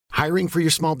Hiring for your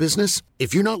small business?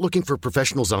 If you're not looking for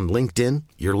professionals on LinkedIn,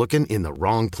 you're looking in the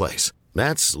wrong place.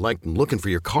 That's like looking for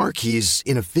your car keys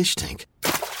in a fish tank.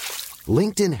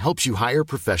 LinkedIn helps you hire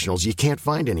professionals you can't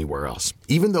find anywhere else,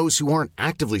 even those who aren't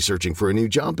actively searching for a new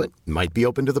job but might be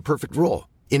open to the perfect role.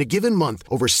 In a given month,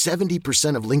 over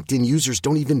 70% of LinkedIn users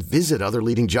don't even visit other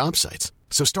leading job sites.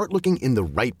 So start looking in the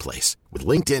right place. With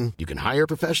LinkedIn, you can hire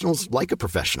professionals like a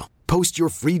professional. Post your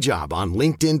free job on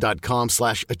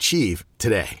linkedin.com/achieve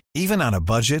today. Even on a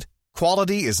budget,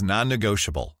 quality is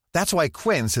non-negotiable. That's why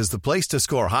Quince is the place to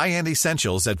score high-end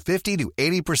essentials at 50 to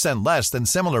 80% less than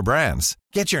similar brands.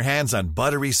 Get your hands on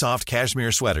buttery soft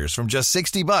cashmere sweaters from just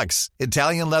 $60,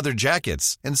 Italian leather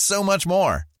jackets, and so much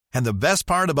more. And the best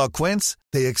part about Quince,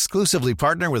 they exclusively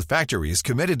partner with factories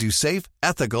committed to safe,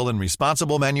 ethical, and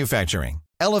responsible manufacturing.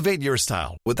 Elevate your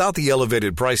style without the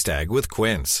elevated price tag with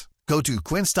Quince. Go to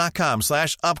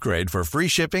quince.com/upgrade for free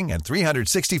shipping and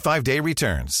 365-day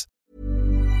returns.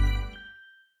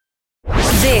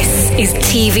 This is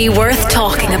TV worth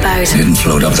talking about. You can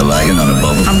float up the wagon on a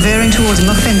bubble. I'm veering towards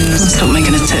muffins. Stop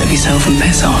making a tit of yourself and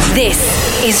piss off. This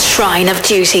is Shrine of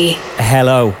Duty.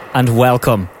 Hello and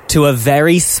welcome to a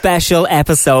very special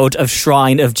episode of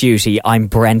Shrine of Duty. I'm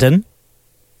Brendan.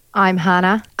 I'm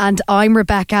Hannah. And I'm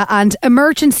Rebecca. And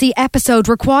emergency episode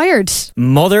required.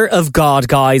 Mother of God,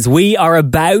 guys, we are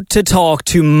about to talk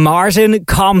to Martin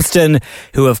Compston,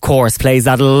 who of course plays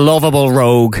that lovable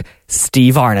rogue,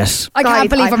 Steve Arnott. I can't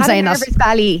believe I'm saying that. Nervous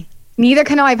belly. Neither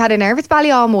can I. I've had a nervous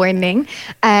belly all morning.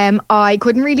 I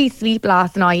couldn't really sleep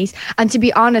last night. And to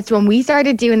be honest, when we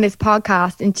started doing this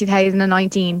podcast in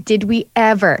 2019, did we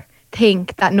ever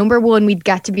think that number one, we'd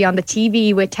get to be on the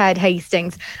TV with Ted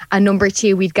Hastings, and number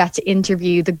two, we'd get to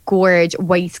interview the gorge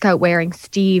waistcoat wearing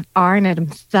Steve Arnott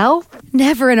himself?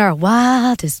 Never in our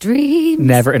wildest dreams.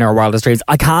 Never in our wildest dreams.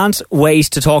 I can't wait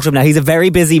to talk to him now. He's a very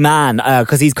busy man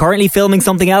because he's currently filming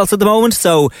something else at the moment,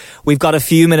 so we've got a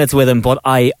few minutes with him, but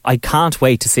I can't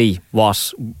wait to see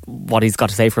what he's got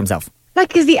to say for himself.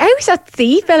 Like, is he out at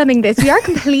sea filming this? We are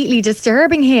completely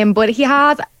disturbing him, but he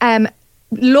has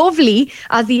lovely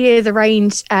as he is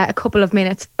arranged a couple of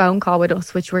minutes phone call with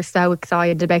us, which we're so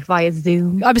excited about via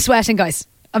Zoom. I'm sweating, guys.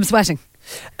 I'm sweating.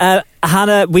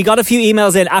 Hannah, we got a few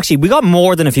emails in. Actually, we got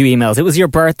more than a few emails. It was your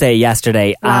birthday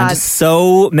yesterday, and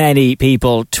so many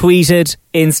people tweeted,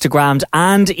 Instagrammed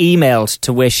and emailed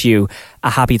to wish you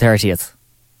a happy 30th.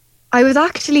 I was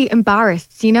actually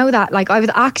embarrassed. You know that? Like, I was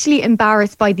actually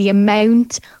embarrassed by the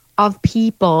amount of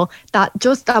people that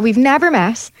we've never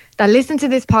met, that listened to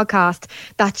this podcast,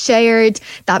 that shared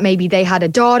that maybe they had a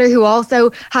daughter who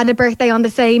also had a birthday on the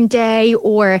same day,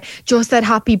 or just said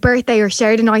happy birthday, or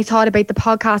shared a nice thought about the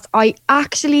podcast. I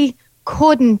actually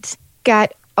couldn't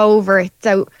get over it.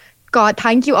 So God,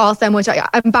 thank you all so much.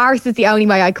 Embarrassed is the only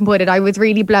way I can put it. I was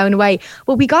really blown away.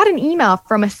 But we got an email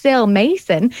from a Sil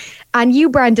Mason, and you,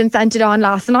 Brendan, sent it on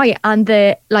last night, and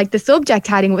the subject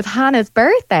heading was Hannah's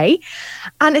birthday.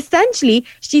 And essentially,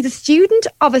 she's a student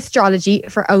of astrology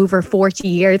for over 40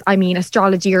 years. I mean,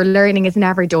 astrology or learning is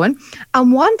never done.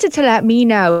 And wanted to let me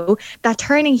know that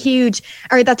turning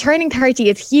 30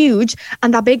 is huge,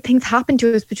 and that big things happen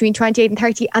to us between 28 and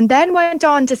 30. And then went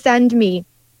on to send me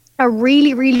a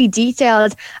really, really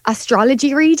detailed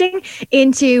astrology reading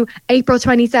into April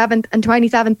 27th and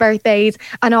 27th birthdays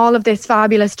and all of this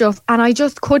fabulous stuff. And I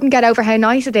just couldn't get over how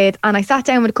nice it is. And I sat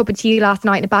down with a cup of tea last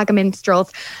night and a bag of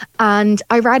minstrels, and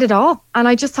I read it all. And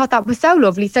I just thought that was so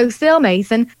lovely. So Sil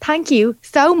Mason, thank you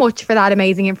so much for that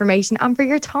amazing information and for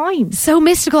your time. So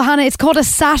mystical, Hannah. It's called a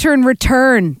Saturn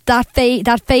return. That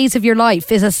phase of your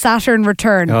life is a Saturn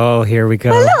return. Oh, here we go.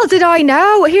 Well, little did I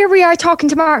know. Here we are talking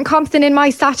to Martin Compston in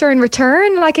my Saturn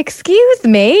return. Like, excuse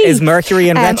me. Is Mercury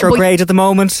in retrograde at the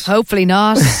moment? Hopefully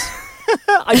not.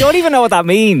 I don't even know what that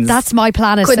means. That's my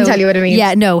planet. Couldn't tell you what it means.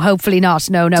 Yeah, no, hopefully not.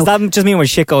 No. Does that just mean when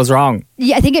shit goes wrong?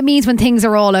 Yeah, I think it means when things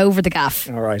are all over the gaff.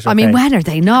 All right, okay. I mean, when are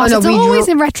they not? It's always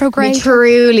in retrograde. We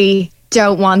truly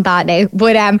don't want that now.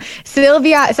 But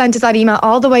Sylvia sent us that email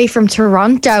all the way from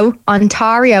Toronto,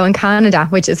 Ontario in Canada,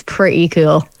 which is pretty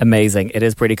cool. Amazing. It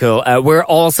is pretty cool.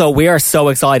 We are so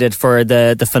excited for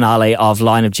the finale of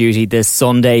Line of Duty this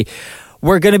Sunday.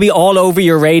 We're going to be all over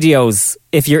your radios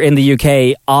if you're in the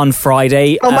UK on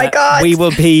Friday. Oh my God. We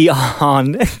will be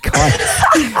on... God.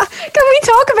 Can we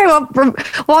talk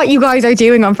about what you guys are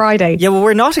doing on Friday? Yeah, well,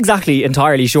 we're not exactly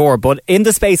entirely sure, but in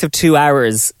the space of 2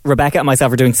 hours, Rebecca and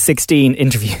myself are doing 16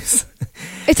 interviews.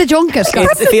 It's a junket.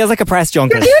 It feels like a press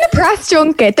junket. You're doing a press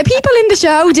junket. The people in the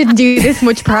show didn't do this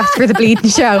much press for the bleeding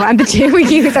show, and the two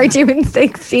of you are doing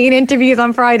 16 interviews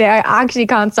on Friday. I actually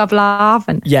can't stop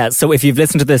laughing. Yeah, so if you've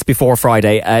listened to this before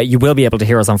Friday, you will be able to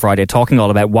hear us on Friday talking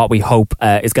all about what we hope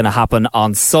is going to happen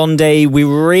on Sunday. We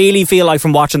really feel like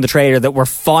from watching the trailer that we're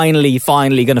finally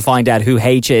going to find out who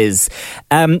H is.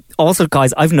 Also,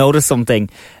 guys, I've noticed something.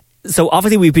 So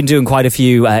obviously we've been doing quite a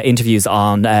few interviews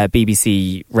on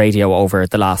BBC Radio over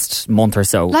the last month or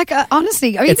so. Like,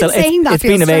 honestly, are you even saying that? It's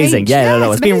been amazing. Strange? Yeah,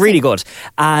 no, it's been really good.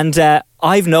 And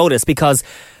I've noticed, because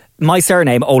my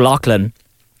surname, O'Loughlin,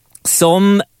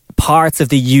 some parts of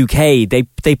the UK,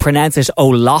 they pronounce it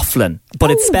O'Loughlin,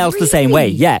 but it's spelled the same way.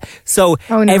 Yeah. So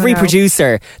every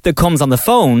producer that comes on the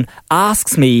phone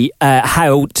asks me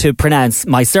how to pronounce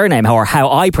my surname, or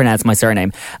how I pronounce my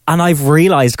surname. And I've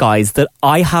realised, guys, that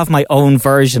I have my own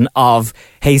version of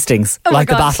Hastings, like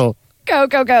the battle. Go.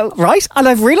 Right? And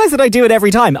I've realised that I do it every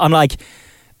time. I'm like,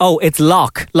 oh, it's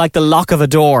lock, like the lock of a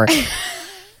door.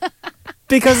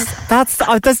 Because that's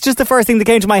just the first thing that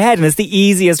came to my head, and it's the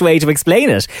easiest way to explain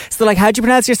it. So like, how do you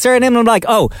pronounce your surname? And I'm like,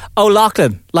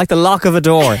 O'Loughlin, like the lock of a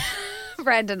door.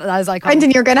 Brendan, I was like,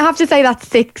 Brendan, you're going to have to say that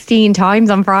 16 times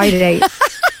on Friday.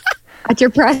 At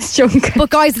your press junket. But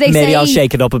guys, maybe I'll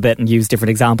shake it up a bit and use different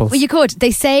examples. Well, you could.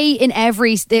 They say in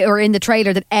the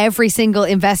trailer that every single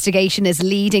investigation is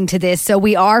leading to this. So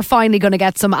we are finally going to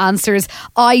get some answers.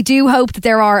 I do hope that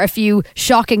there are a few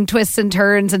shocking twists and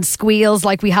turns and squeals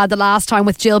like we had the last time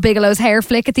with Jill Bigelow's hair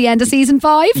flick at the end of season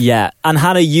 5. Yeah. And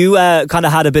Hannah, you kind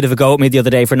of had a bit of a go at me the other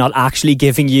day for not actually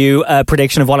giving you a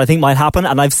prediction of what I think might happen.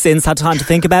 And I've since had time to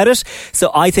think about it.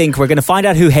 So I think we're going to find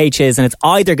out who H is, and it's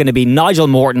either going to be Nigel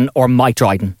Morton or Mike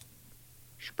Dryden.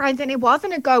 Brendan, it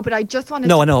wasn't a go, but I just wanted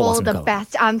to pull the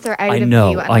best answer out of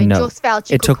you. And I just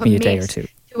felt you could commit me a day or two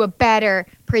to a better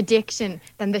prediction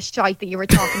than the shite that you were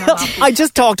talking about. I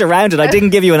just talked around it. I didn't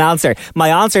give you an answer.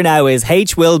 My answer now is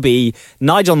H will be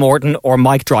Nigel Morton or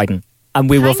Mike Dryden. And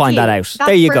we will find that out. That's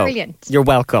there you brilliant. Go. You're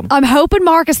welcome. I'm hoping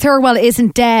Marcus Thirlwell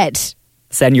isn't dead.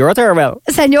 Senor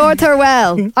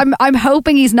Thirlwell. I'm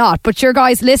hoping he's not. But sure,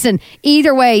 guys, listen,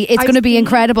 either way, it's going to be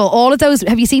incredible. All of those,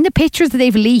 have you seen the pictures that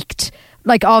they've leaked?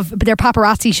 Like of their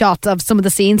paparazzi shots of some of the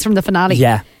scenes from the finale?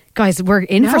 Yeah. Guys, we're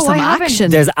in for some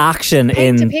action. There's action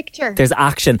Paint a picture. There's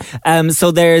action.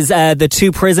 So there's the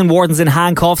two prison wardens in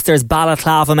handcuffs. There's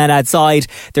balaclava men outside.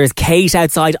 There's Kate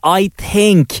outside. I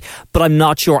think, but I'm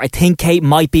not sure. I think Kate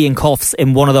might be in cuffs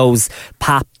in one of those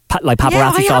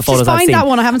paparazzi style photos I've seen. That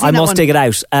one. I haven't seen that one. I must dig it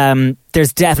out.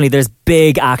 There's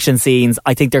big action scenes.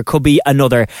 I think there could be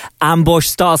another ambush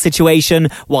style situation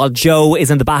while Joe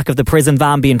is in the back of the prison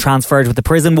van being transferred with the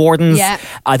prison wardens. Yeah.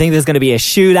 I think there's going to be a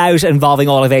shootout involving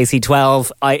all of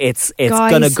AC12. It's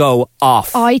going to go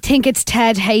off. I think it's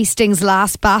Ted Hastings'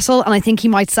 last battle, and I think he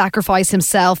might sacrifice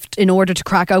himself in order to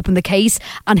crack open the case,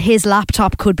 and his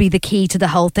laptop could be the key to the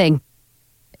whole thing.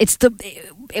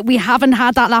 We haven't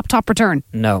had that laptop return.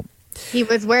 No. He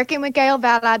was working with Gail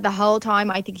Vella the whole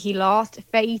time. I think he lost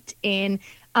faith in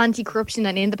anti-corruption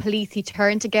and in the police. He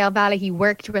turned to Gail Vella. He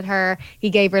worked with her. He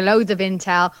gave her loads of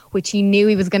intel, which he knew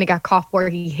he was going to get caught for.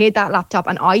 He hid that laptop.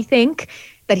 And I think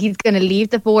that he's going to leave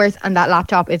the force and that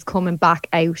laptop is coming back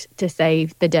out to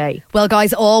save the day. Well,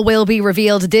 guys, all will be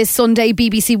revealed this Sunday,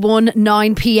 BBC One,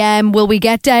 9 p.m. Will we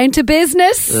get down to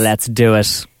business? Let's do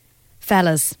it.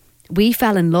 Fellas, we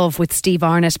fell in love with Steve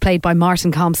Arnott, played by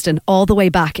Martin Compston, all the way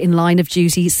back in Line of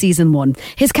Duty Season 1.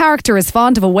 His character is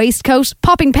fond of a waistcoat,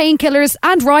 popping painkillers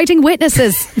and riding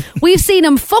witnesses. We've seen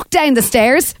him fuck down the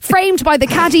stairs, framed by the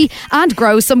caddy, and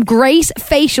grow some great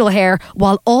facial hair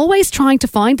while always trying to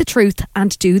find the truth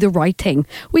and do the right thing.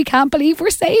 We can't believe we're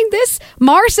saying this.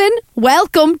 Martin,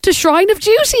 welcome to Shrine of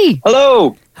Duty.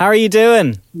 Hello. How are you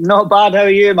doing? Not bad. How are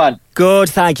you, man? Good,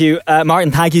 thank you.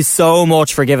 Martin, thank you so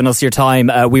much for giving us your time.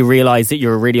 We realise that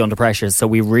you're really under pressure, so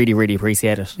we really, really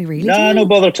appreciate it. We really do. No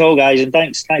bother at all, guys, and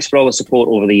thanks for all the support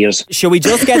over the years. Shall we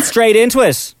just get straight into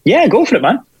it? Yeah, go for it,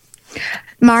 man.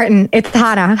 Martin, it's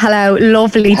Hannah. Hello,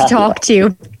 lovely to talk to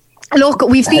you. Look,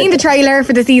 we've seen the trailer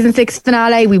for the season 6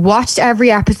 finale. We watched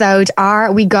every episode.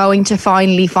 Are we going to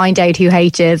finally find out who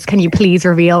H is? Can you please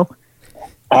reveal?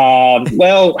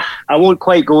 Well, I won't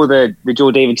quite go the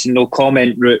Joe Davidson no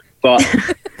comment route, but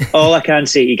all I can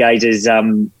say to you guys is I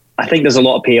think there's a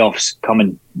lot of payoffs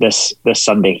coming this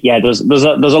Sunday. Yeah, there's a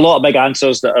lot of big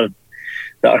answers that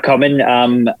are coming,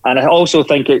 and I also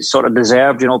think it's sort of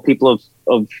deserved. You know, people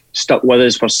have stuck with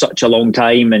us for such a long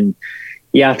time, and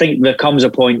yeah, I think there comes a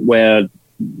point where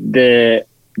the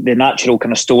natural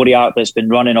kind of story arc that's been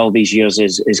running all these years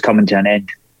is coming to an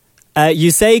end.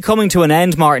 You say coming to an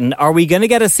end, Martin. Are we going to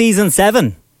get a season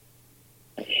 7?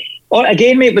 Or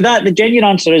again, mate, with that, the genuine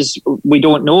answer is we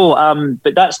don't know.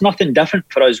 But that's nothing different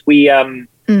for us.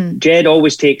 Jed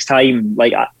always takes time.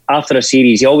 Like after a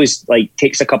series, he always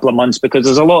takes a couple of months because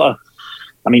there's a lot of,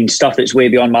 stuff that's way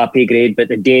beyond my pay grade. But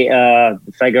the data,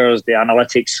 the figures, the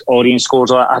analytics, audience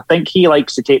scores, I think he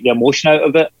likes to take the emotion out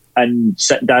of it and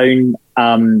sit down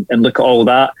and look at all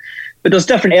that. But there's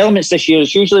different elements this year.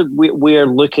 It's usually we're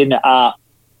looking at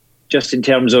just in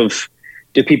terms of,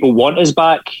 do people want us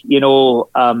back?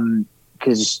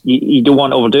 Because you don't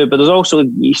want to overdo it. But there's also,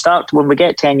 when we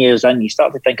get 10 years in, you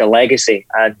start to think of legacy.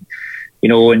 And,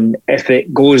 and if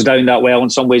it goes down that well, in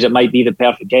some ways it might be the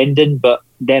perfect ending. But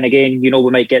then again, we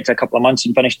might get to a couple of months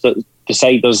and finish to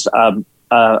decide there's, but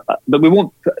we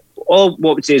won't, all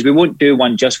what we'd say is we won't do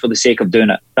one just for the sake of doing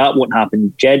it. That won't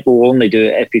happen. Jed will only do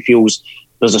it if he feels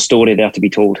there's a story there to be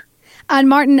told. And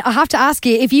Martin, I have to ask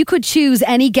you, if you could choose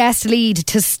any guest lead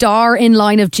to star in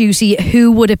Line of Duty,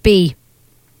 who would it be?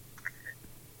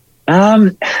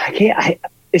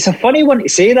 It's a funny one to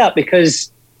say that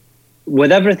because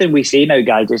with everything we say now,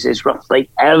 guys, it's rough. Like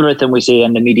everything we say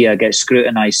in the media gets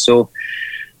scrutinised. So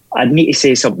I'd need to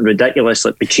say something ridiculous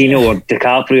like Pacino or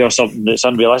DiCaprio or something that's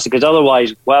unrealistic, because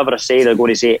otherwise, whatever I say, they're going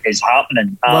to say is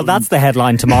happening. Well, that's the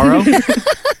headline tomorrow.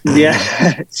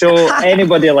 Yeah. So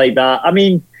anybody like that.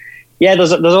 Yeah,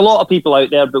 there's a lot of people out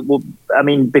there, but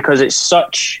because it's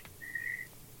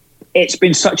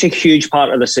been such a huge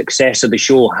part of the success of the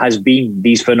show has been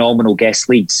these phenomenal guest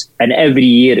leads, and every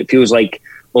year it feels like,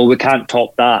 well, we can't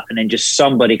top that, and then just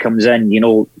somebody comes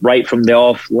in, right from the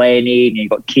off, Lenny, and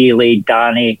you've got Kayleigh,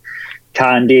 Danny,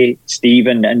 Candy,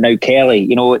 Stephen, and now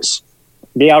Kelly.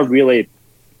 They are really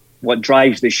what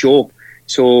drives the show.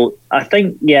 So I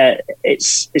think,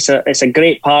 it's a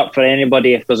great part for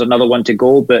anybody if there's another one to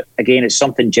go. But again, it's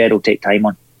something Jed will take time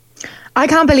on. I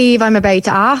can't believe I'm about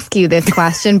to ask you this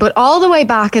question, but all the way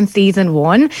back in season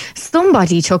 1,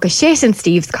 somebody took a shit in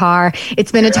Steve's car.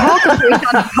 It's been a talk of the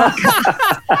week on the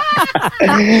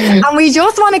podcast. And we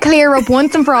just want to clear up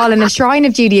once and for all in a Shrine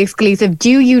of Duty exclusive.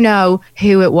 Do you know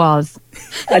who it was?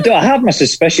 I have my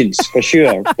suspicions for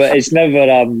sure, but it's never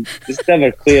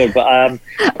clear. But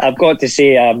I've got to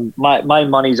say, my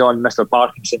money's on Mr.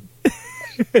 Parkinson.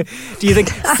 Do you think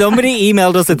somebody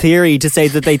emailed us a theory to say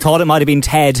that they thought it might have been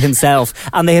Ted himself,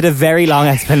 and they had a very long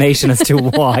explanation as to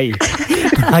why?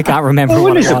 I can't remember. It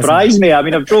wouldn't surprise me. I've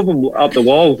driven up the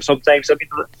wall sometimes.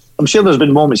 I'm sure there's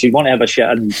been moments you'd want to have a shit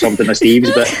in something of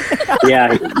Steve's, but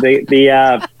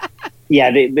the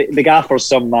gaffer's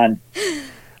some man.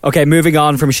 Okay, moving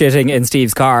on from shitting in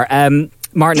Steve's car.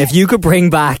 Martin, if you could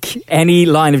bring back any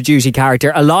Line of Duty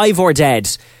character, alive or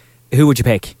dead, who would you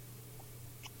pick?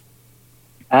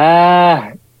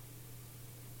 Again,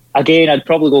 I'd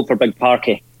probably go for Big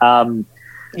Parky.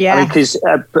 Because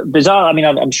bizarre.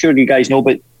 I'm sure you guys know,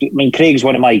 but Craig's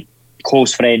one of my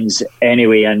close friends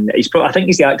anyway, and I think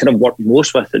he's the actor I've worked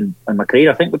most with in my career.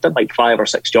 I think we've done 5 or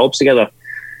 6 jobs together.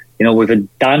 We've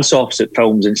had dance-offs at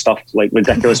films and stuff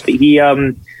ridiculous. But Craig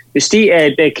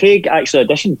actually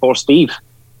auditioned for Steve.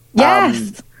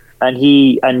 Yes,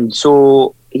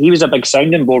 so he was a big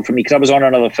sounding board for me because I was on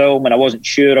another film and I wasn't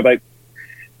sure about.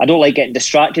 I don't like getting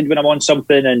distracted when I'm on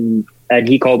something, and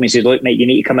he called me and said, "Look, mate, you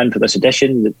need to come in for this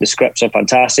audition. The scripts are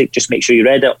fantastic. Just make sure you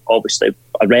read it." Obviously,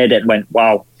 I read it and went,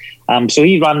 "Wow." So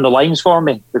he ran the lines for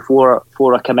me before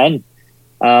I come in.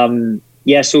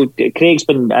 So Craig's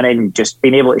been, and then just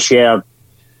being able to share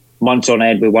months on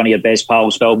end with one of your best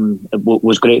pals film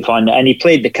was great fun, and he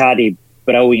played the caddy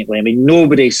brilliantly.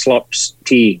 Nobody slurps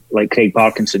tea like Craig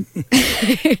Parkinson.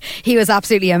 He was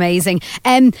absolutely amazing.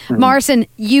 Martin,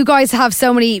 you guys have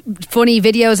so many funny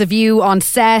videos of you on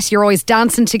set. You're always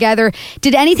dancing together.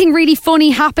 Did anything really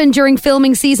funny happen during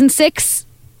filming season 6?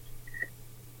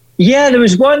 Yeah, there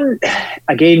was one.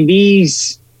 Again,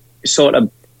 these sort of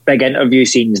big interview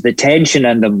scenes, the tension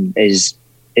in them is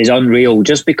unreal,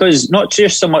 just because not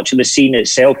just so much of the scene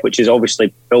itself, which is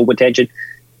obviously filled with tension,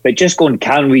 but just going,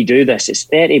 can we do this? It's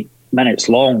 30 minutes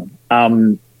long.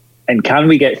 And can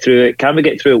we get through it? Can we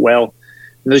get through it well?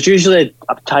 And there's usually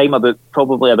a time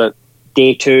probably about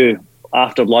day 2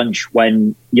 after lunch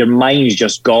when your mind's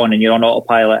just gone and you're on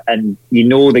autopilot, and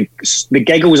the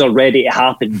giggles are ready to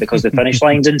happen because the finish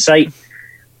line's in sight,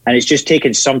 and it's just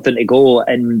taking something to go.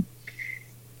 And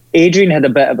Adrian had a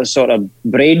bit of a sort of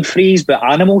brain freeze, but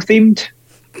animal themed.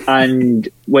 And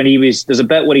when there's a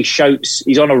bit where he shouts,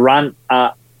 he's on a rant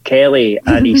at Kelly,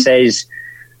 and he says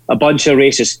a bunch of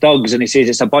racist thugs, and he says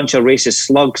it's a bunch of racist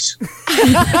slugs.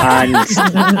 And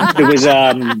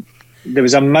there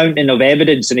was a mountain of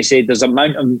evidence, and he said there's a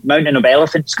mountain of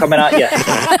elephants coming at you.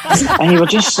 And you were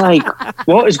just like,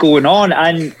 what is going on?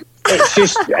 And it's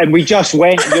just, and we just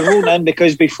went, you're rolling in,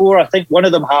 because before, I think one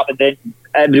of them happened, then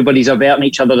everybody's averting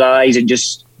each other's eyes and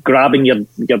just grabbing your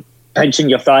pinching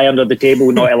your thigh under the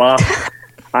table not to laugh.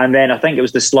 And then I think it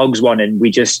was the slugs one, and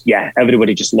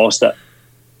everybody just lost it.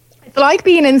 It's like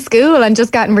being in school and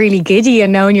just getting really giddy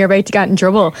and knowing you're about to get in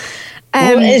trouble.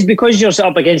 Well, it is because you're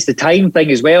up against the time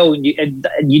thing as well, and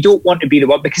you don't want to be the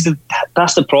one, because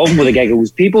that's the problem with the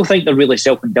giggles. People think they're really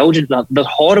self-indulgent. They're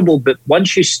horrible, but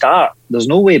once you start, there's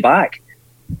no way back.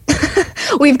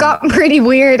 We've gotten pretty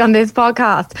weird on this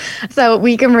podcast, so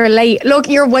we can relate. Look,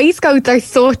 your waistcoats are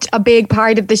such a big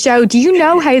part of the show. Do you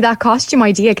know how that costume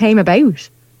idea came about?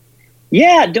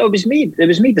 Yeah, it was me. It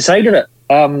was me decided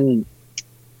it.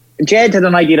 Jed had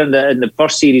an idea in the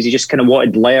first series. He just kind of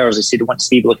wanted layers. He said he wanted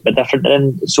Steve to look a bit different.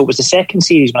 And so it was the second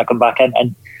series when I come back in,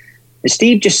 and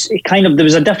Steve just kind of, there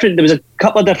was a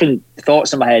couple of different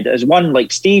thoughts in my head. As one,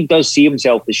 like, Steve does see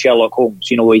himself as Sherlock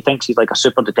Holmes. You know, he thinks he's like a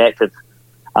super detective.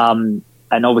 And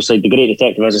obviously the great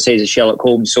detective, as I say, is Sherlock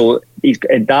Holmes. So he's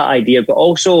got that idea, but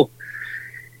also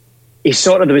he's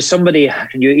sort of, there was somebody,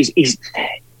 he's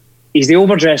the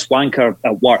overdressed wanker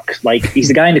at work. Like, he's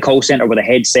the guy in the call centre with a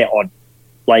headset on,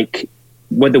 like,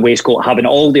 with the waistcoat, having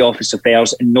all the office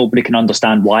affairs, and nobody can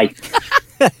understand why.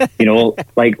 You know,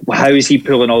 like, how is he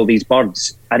pulling all these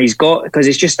birds? And he's got, because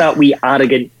it's just that wee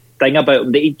arrogant thing about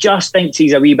him that he just thinks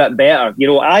he's a wee bit better. You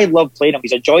know, I love playing him.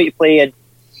 He's a joy to play,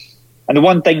 and the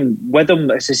one thing with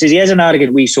him is he is an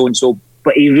arrogant wee so-and-so,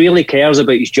 but he really cares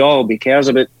about his job. He cares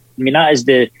about, I mean, that is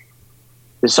the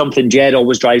something Jed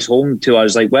always drives home to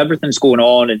us, like, with everything's going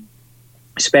on, and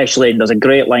especially, and there's a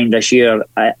great line this year,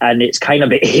 and it's kind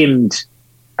of aimed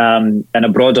in a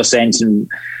broader sense, and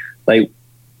like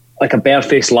a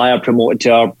barefaced liar promoted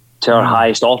to our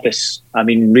highest office. I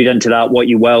mean, read into that what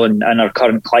you will in our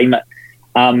current climate.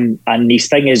 And his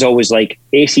thing is always like,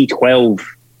 AC12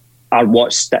 are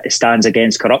what stands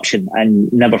against corruption,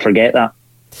 and never forget that.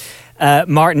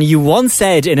 Martin, you once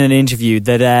said in an interview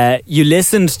that you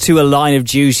listened to a Line of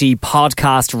Duty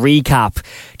podcast recap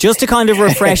just to kind of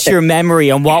refresh your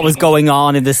memory on what was going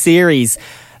on in the series.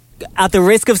 At the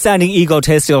risk of sounding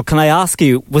egotistical, can I ask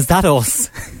you, was that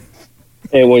us?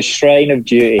 It was Shrine of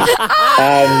Duty.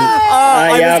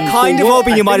 I was kind of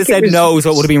hoping you might have said no,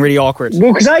 so it would have been really awkward.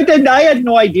 Well, because I had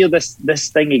no idea this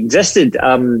thing existed.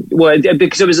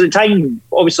 Because it was the time,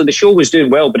 obviously the show was doing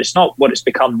well, but it's not what it's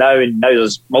become now, and now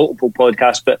there's multiple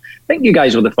podcasts. But I think you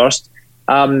guys were the first.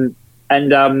 I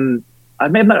can't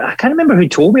remember who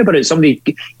told me about it. Somebody,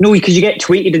 because you get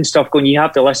tweeted and stuff going, you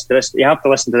have to listen to this, you have to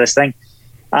listen to this thing.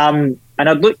 And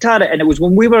I looked at it, and it was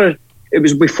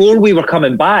before we were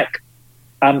coming back.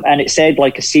 And it said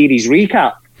like a series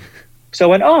recap.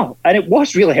 So I went, and it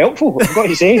was really helpful, I've got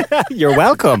to say. You're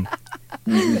welcome.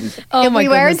 If we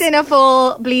weren't in a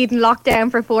full bleeding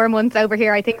lockdown for 4 months over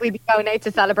here, I think we'd be going out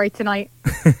to celebrate tonight.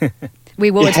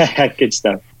 We would. Yeah, good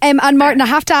stuff. And Martin, I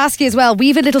have to ask you as well, we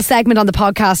have a little segment on the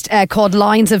podcast called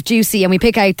Lines of Juicy, and we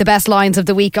pick out the best lines of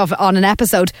the week on an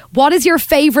episode. What is your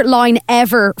favourite line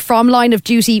ever from Line of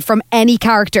Duty from any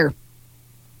character?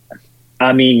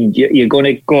 I mean, you're going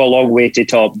to go a long way to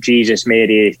top Jesus,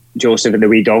 Mary, Joseph and the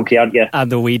wee donkey, aren't you?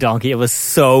 And the wee donkey. It was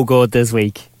so good this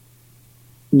week.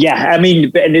 Yeah, I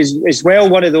mean, and it's well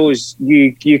one of those,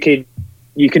 you can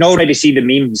already see the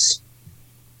memes,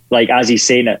 like, as he's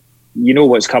saying it. You know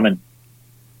what's coming.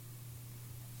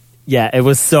 Yeah, it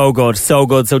was so good, so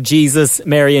good. So Jesus,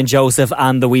 Mary and Joseph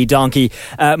and the wee donkey.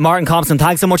 Martin Compston,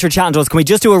 thanks so much for chatting to us. Can we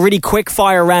just do a really quick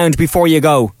fire round before you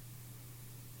go?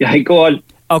 Yeah, go on.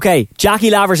 Okay, Jackie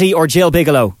Laverty or Jill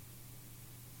Bigelow?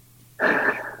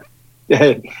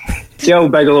 Jill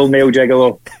Bigelow, male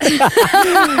gigolo.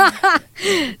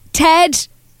 Ted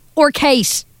or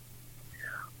Kate?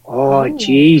 Oh,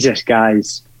 Jesus,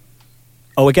 guys.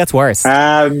 Oh, it gets worse.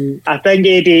 I think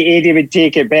Eddie would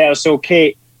take it better, so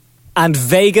Kate. And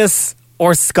Vegas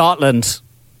or Scotland?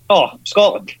 Oh,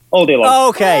 Scotland, all day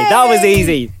long. Okay, that was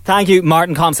easy. Thank you,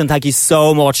 Martin Compston. Thank you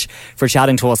so much for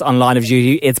chatting to us on Line of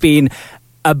Duty. It's been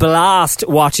a blast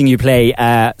watching you play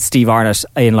Steve Arnott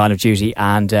in Line of Duty,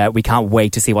 and we can't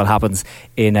wait to see what happens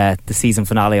in the season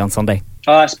finale on Sunday.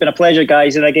 It's been a pleasure,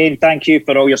 guys, and again, thank you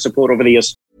for all your support over the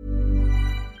years.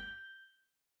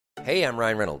 Hey, I'm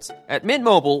Ryan Reynolds. At Mint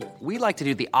Mobile, we like to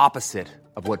do the opposite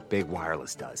of what Big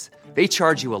Wireless does. They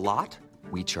charge you a lot,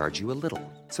 we charge you a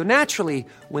little. So naturally,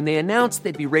 when they announced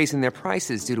they'd be raising their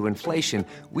prices due to inflation,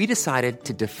 we decided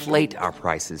to deflate our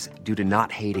prices due to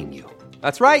not hating you.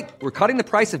 That's right. We're cutting the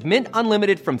price of Mint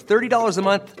Unlimited from $30 a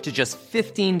month to just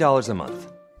 $15 a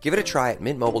month. Give it a try at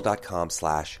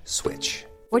mintmobile.com/switch.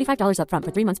 $45 up front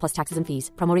for 3 months plus taxes and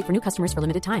fees. Promo rate for new customers for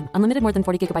limited time. Unlimited more than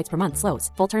 40 gigabytes per month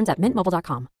slows. Full terms at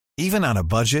mintmobile.com. Even on a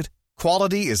budget,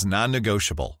 quality is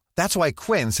non-negotiable. That's why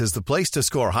Quince is the place to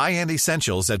score high-end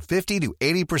essentials at 50 to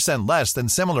 80% less than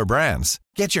similar brands.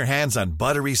 Get your hands on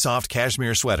buttery soft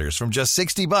cashmere sweaters from just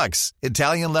 $60,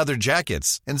 Italian leather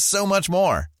jackets, and so much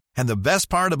more. And the best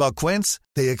part about Quince,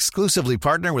 they exclusively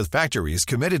partner with factories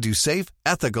committed to safe,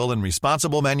 ethical, and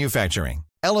responsible manufacturing.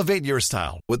 Elevate your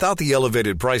style without the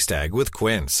elevated price tag with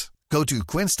Quince. Go to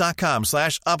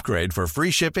quince.com/upgrade for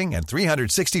free shipping and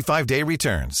 365-day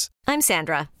returns. I'm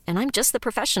Sandra, and I'm just the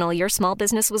professional your small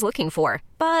business was looking for.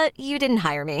 But you didn't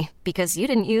hire me because you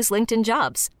didn't use LinkedIn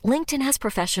Jobs. LinkedIn has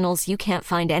professionals you can't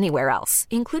find anywhere else,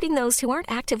 including those who aren't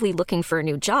actively looking for a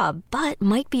new job, but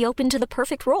might be open to the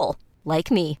perfect role, like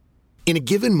me. In a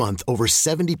given month, over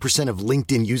 70% of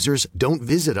LinkedIn users don't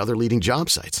visit other leading job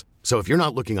sites. So if you're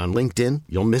not looking on LinkedIn,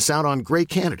 you'll miss out on great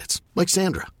candidates like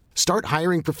Sandra. Start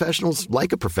hiring professionals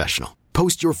like a professional.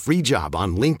 Post your free job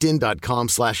on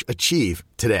linkedin.com/achieve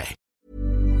today.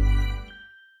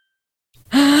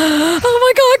 Oh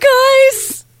my God,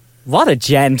 guys! What a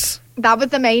gent. That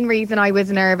was the main reason I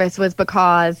was nervous, was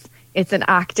because it's an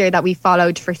actor that we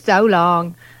followed for so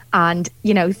long. And,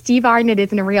 you know, Steve Arnott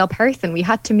isn't a real person. We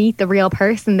had to meet the real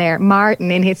person there, Martin,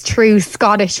 in his true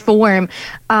Scottish form.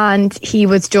 And he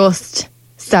was just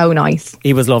so nice.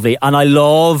 He was lovely. And I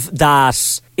love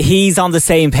that he's on the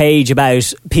same page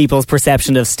about people's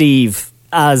perception of Steve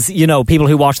as, you know, people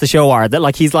who watch the show are. That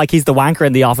he's the wanker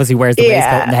in the office who wears the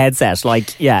waistcoat and the headset. Guys,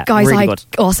 really I good.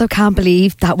 also can't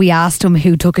believe that we asked him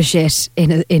who took a shit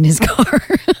in his car.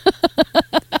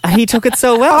 He took it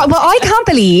so well. Well, I can't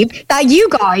believe that you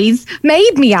guys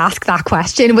made me ask that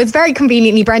question. It was very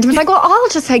conveniently. Brendan was like, well, I'll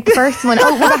just take the first one.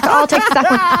 Oh, Rebecca, I'll take the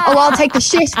second one. Oh, I'll take the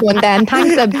shit one then.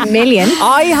 Thanks a million.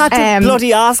 I had to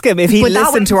bloody ask him if he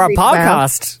listened to our really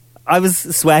podcast. I was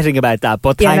sweating about that,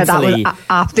 but thankfully... that was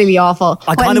absolutely awful.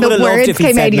 I kind of would have loved if he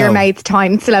came said out of no. your mate's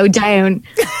time, slow down.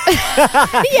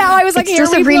 Yeah, I was like, it's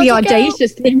just a really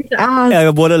audacious thing to ask. I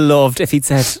would have loved if he'd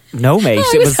said, no, mate,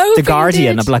 it was The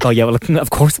Guardian. I'm like, oh, yeah, well, of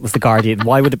course it was The Guardian.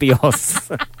 Why would it be us?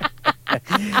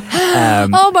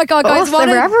 Oh my God,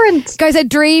 guys! Guys, a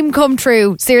dream come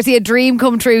true. Seriously, a dream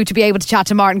come true to be able to chat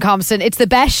to Martin Compston. It's the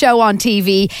best show on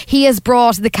TV. He has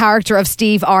brought the character of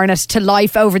Steve Arnott to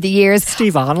life over the years.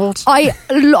 Steve Arnold. I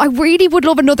really would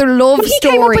love another love he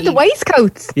story. Came up with the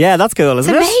waistcoats. Yeah, that's cool,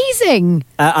 isn't it? Amazing.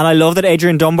 And I love that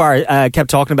Adrian Dunbar kept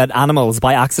talking about animals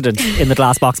by accident in the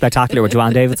Glass Box Spectacular with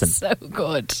Joanne Davidson. So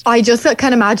good. I just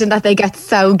can imagine that they get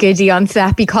so giddy on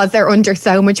set because they're under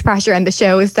so much pressure and the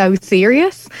show is so serious.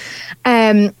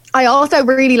 I also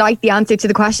really like the answer to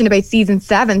the question about season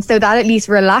 7, so that at least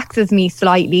relaxes me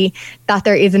slightly that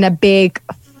there isn't a big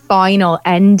final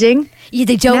ending. Yeah,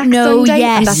 they don't know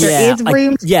yet. That there is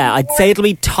room. I'd say it'll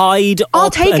be tied I'll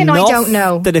up take an enough I don't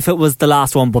know. that if it was the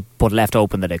last one but left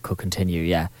open that it could continue,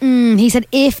 yeah. He said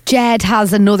if Jed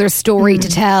has another story to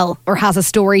tell or has a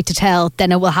story to tell,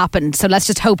 then it will happen. So let's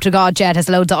just hope to God Jed has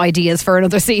loads of ideas for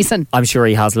another season. I'm sure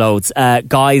he has loads.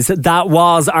 Guys, that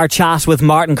was our chat with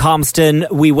Martin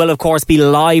Compston. We will, of course, be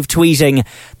live tweeting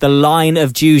the Line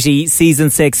of Duty Season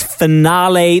 6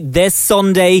 finale this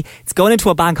Sunday. It's going into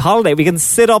a bank holiday. We can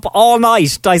sit up all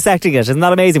night dissecting it. Isn't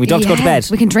that amazing? We don't have to go to bed.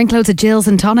 We can drink loads of Jills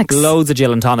and tonics. Loads of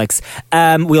Jill and tonics.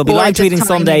 We'll be live tweeting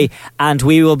Sunday, and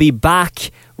we will be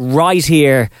back right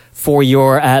here for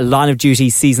your Line of Duty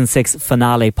Season 6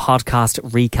 finale podcast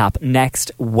recap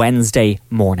next Wednesday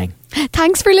morning.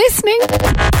 Thanks for listening.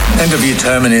 Interview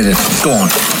terminated. Go on.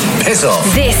 Piss off.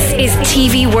 This is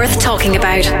TV worth talking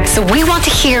about, so we want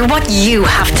to hear what you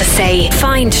have to say.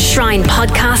 Find Shrine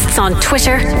Podcasts on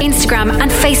Twitter, Instagram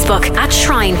and Facebook at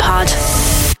Shrine Pod.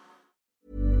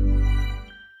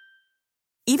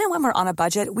 Even when we're on a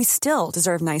budget, we still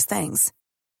deserve nice things.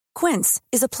 Quince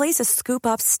is a place to scoop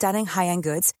up stunning high-end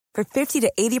goods for 50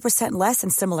 to 80% less than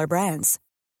similar brands.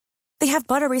 They have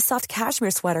buttery soft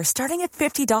cashmere sweaters starting at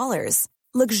 $50,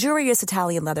 luxurious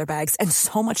Italian leather bags, and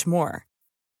so much more.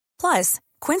 Plus,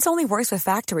 Quince only works with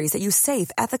factories that use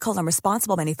safe, ethical, and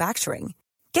responsible manufacturing.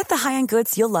 Get the high-end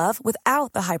goods you'll love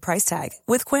without the high price tag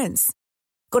with Quince.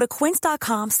 Go to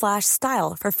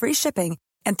quince.com/style for free shipping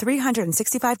and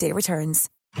 365-day returns.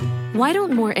 Why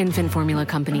don't more infant formula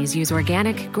companies use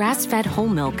organic, grass-fed whole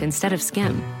milk instead of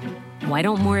skim? Why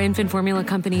don't more infant formula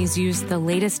companies use the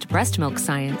latest breast milk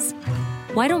science?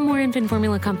 Why don't more infant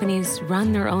formula companies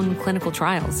run their own clinical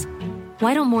trials?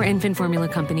 Why don't more infant formula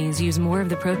companies use more of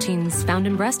the proteins found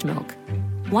in breast milk?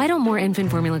 Why don't more infant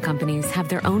formula companies have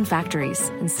their own factories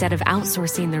instead of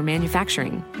outsourcing their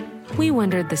manufacturing? We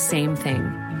wondered the same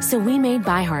thing. So we made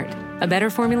ByHeart, a better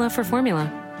formula for formula.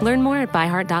 Learn more at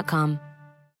byheart.com.